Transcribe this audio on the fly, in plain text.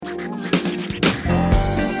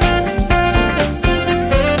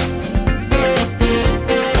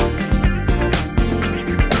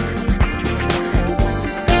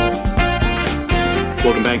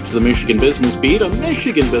to the Michigan Business Beat on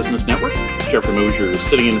Michigan Business Network. Jeffrey Mosier is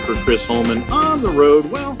sitting in for Chris Holman on the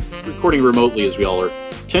road, well, recording remotely as we all are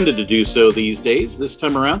tended to do so these days. This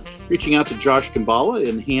time around, reaching out to Josh Kimbala,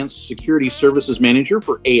 Enhanced Security Services Manager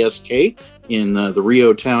for ASK in the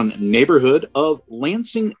Rio Town neighborhood of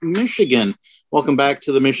Lansing, Michigan. Welcome back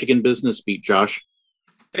to the Michigan Business Beat, Josh.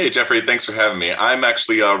 Hey, Jeffrey, thanks for having me. I'm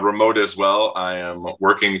actually remote as well. I am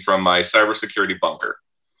working from my cybersecurity bunker.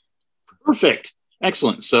 Perfect.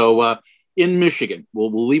 Excellent. So in Michigan,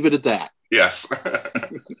 we'll leave it at that. Yes.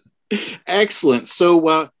 Excellent.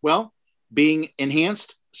 So, being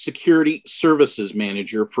Enhanced Security Services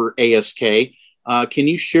Manager for ASK, can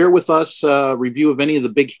you share with us a review of any of the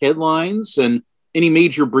big headlines and any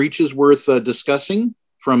major breaches worth discussing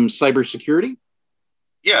from cybersecurity?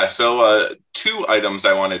 Yeah, so two items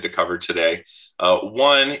I wanted to cover today.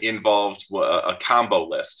 One involved a combo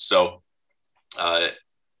list. So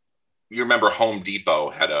you remember Home Depot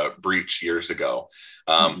had a breach years ago.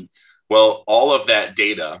 Well, all of that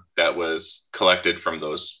data that was collected from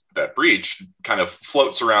that breach kind of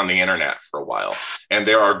floats around the internet for a while. And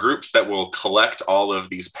there are groups that will collect all of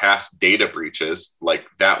these past data breaches, like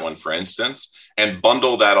that one, for instance, and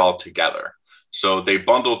bundle that all together. So they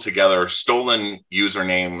bundle together stolen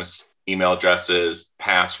usernames, email addresses,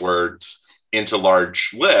 passwords into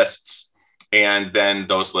large lists, and then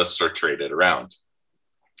those lists are traded around.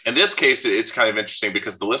 In this case, it's kind of interesting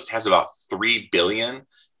because the list has about 3 billion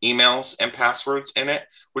emails and passwords in it,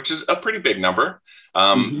 which is a pretty big number.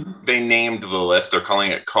 They named the list, they're calling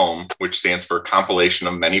it COMB, which stands for Compilation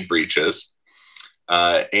of Many Breaches.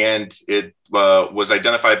 And it was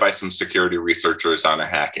identified by some security researchers on a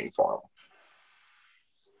hacking forum.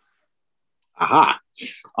 Aha.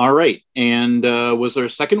 All right. And was there a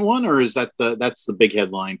second one, or is that's the big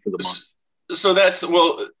headline for the month? So that's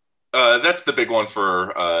the big one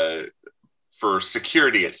for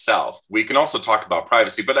security itself. We can also talk about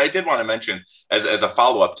privacy, but I did want to mention as a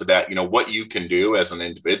follow-up to that, what you can do as an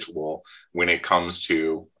individual when it comes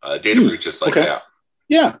to data breaches like that.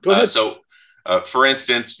 Yeah, go ahead. For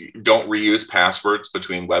instance, don't reuse passwords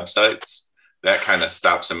between websites. That kind of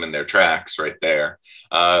stops them in their tracks right there.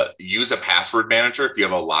 Use a password manager. If you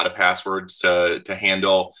have a lot of passwords to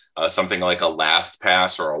handle, something like a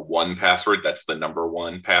LastPass or a 1Password, that's the number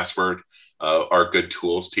one password, are good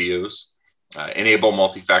tools to use. Enable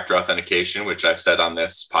multi-factor authentication, which I've said on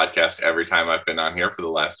this podcast every time I've been on here for the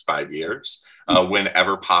last 5 years,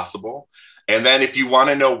 whenever possible. And then if you want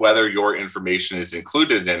to know whether your information is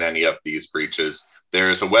included in any of these breaches,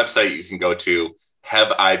 there's a website you can go to,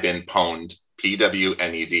 haveibeenpwned.com.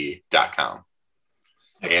 pwned.com.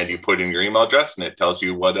 And you put in your email address and it tells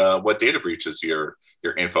you what data breaches your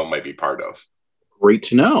info might be part of. Great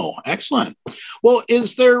to know. Excellent. Well,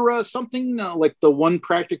 is there something like the one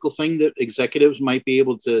practical thing that executives might be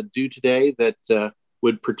able to do today that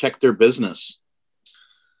would protect their business?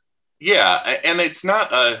 Yeah, and it's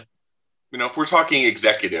not, if we're talking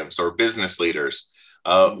executives or business leaders,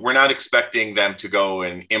 we're not expecting them to go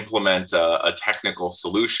and implement a technical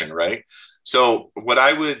solution, right? So what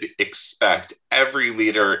I would expect every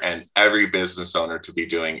leader and every business owner to be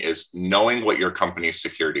doing is knowing what your company's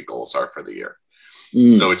security goals are for the year.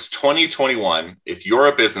 So it's 2021. If you're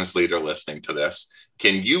a business leader listening to this,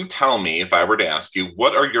 can you tell me, if I were to ask you,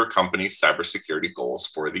 what are your company's cybersecurity goals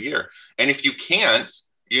for the year? And if you can't,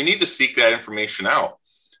 you need to seek that information out.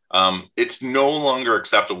 It's no longer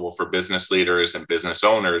acceptable for business leaders and business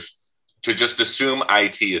owners to just assume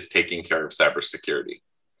IT is taking care of cybersecurity.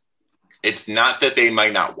 It's not that they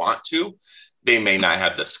might not want to. They may not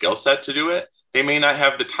have the skill set to do it. They may not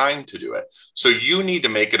have the time to do it. So you need to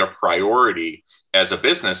make it a priority as a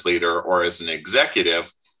business leader or as an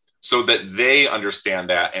executive so that they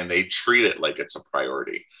understand that and they treat it like it's a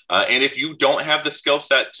priority. And if you don't have the skill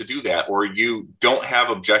set to do that, or you don't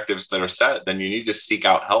have objectives that are set, then you need to seek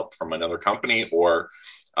out help from another company or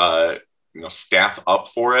staff up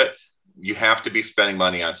for it. You have to be spending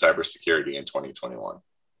money on cybersecurity in 2021.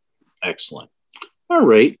 Excellent. All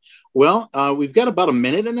right. Well, we've got about a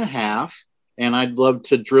minute and a half, and I'd love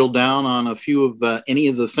to drill down on a few of any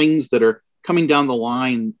of the things that are coming down the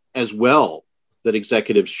line as well that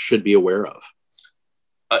executives should be aware of.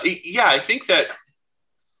 I think that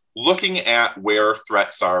looking at where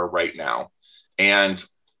threats are right now and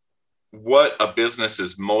what a business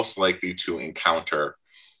is most likely to encounter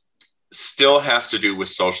still has to do with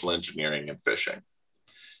social engineering and phishing.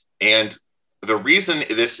 And the reason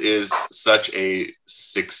this is such a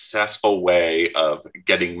successful way of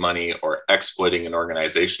getting money or exploiting an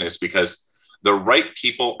organization is because the right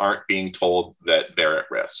people aren't being told that they're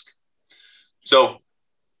at risk. So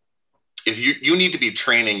if you need to be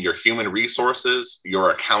training your human resources, your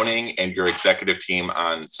accounting, and your executive team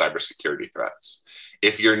on cybersecurity threats.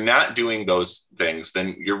 If you're not doing those things,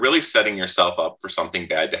 then you're really setting yourself up for something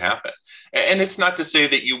bad to happen. And it's not to say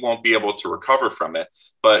that you won't be able to recover from it,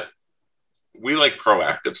 but we like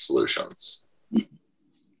proactive solutions.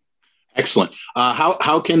 Excellent.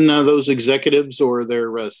 How can those executives or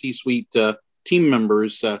their C-suite team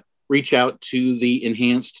members reach out to the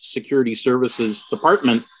Enhanced Security Services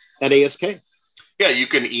Department at ASK? Yeah, you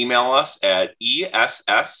can email us at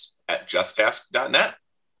ess@justask.net.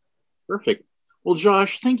 Perfect. Well,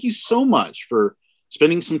 Josh, thank you so much for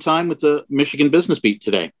spending some time with the Michigan Business Beat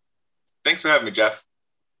today. Thanks for having me, Jeff.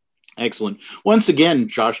 Excellent. Once again,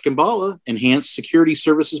 Josh Gambala, Enhanced Security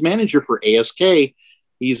Services Manager for ASK.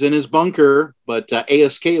 He's in his bunker, but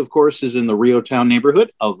ASK, of course, is in the Riotown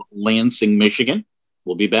neighborhood of Lansing, Michigan.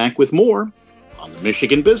 We'll be back with more on the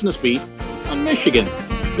Michigan Business Beat on Michigan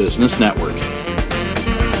Business Network.